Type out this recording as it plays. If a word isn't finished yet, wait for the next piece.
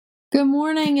Good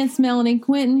morning, it's Melanie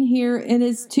Quinton here. It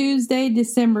is Tuesday,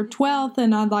 December 12th,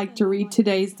 and I'd like to read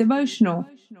today's devotional.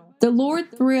 The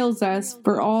Lord thrills us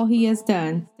for all He has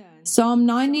done. Psalm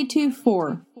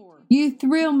 92:4. You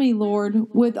thrill me,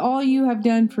 Lord, with all you have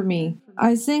done for me.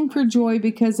 I sing for joy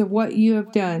because of what you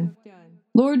have done.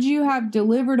 Lord, you have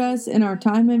delivered us in our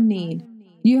time of need.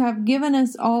 You have given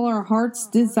us all our heart's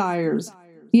desires.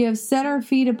 You have set our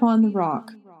feet upon the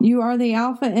rock. You are the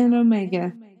Alpha and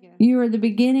Omega. You are the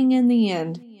beginning and the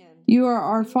end. You are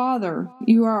our Father.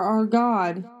 You are our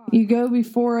God. You go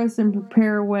before us and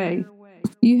prepare a way.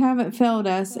 You haven't failed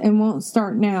us and won't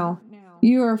start now.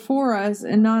 You are for us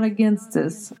and not against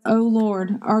us. O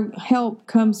Lord, our help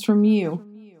comes from you.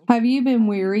 Have you been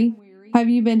weary? Have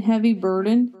you been heavy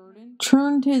burdened?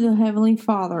 Turn to the Heavenly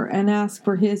Father and ask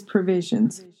for His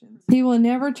provisions. He will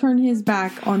never turn His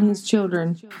back on His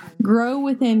children. Grow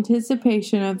with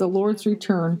anticipation of the Lord's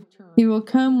return. He will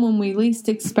come when we least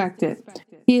expect it.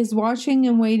 He is watching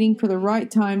and waiting for the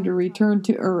right time to return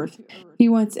to earth. He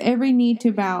wants every knee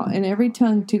to bow and every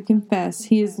tongue to confess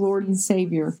He is Lord and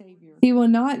Savior. He will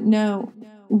not know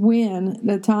when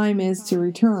the time is to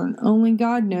return. Only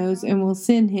God knows and will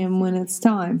send Him when it's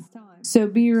time. So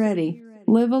be ready.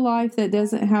 Live a life that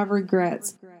doesn't have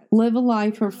regrets. Live a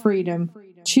life of freedom.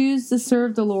 Choose to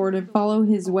serve the Lord and follow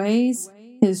His ways,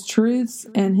 His truths,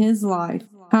 and His life.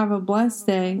 Have a blessed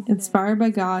day, inspired by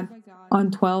God,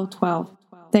 on 12/12.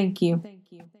 Thank you.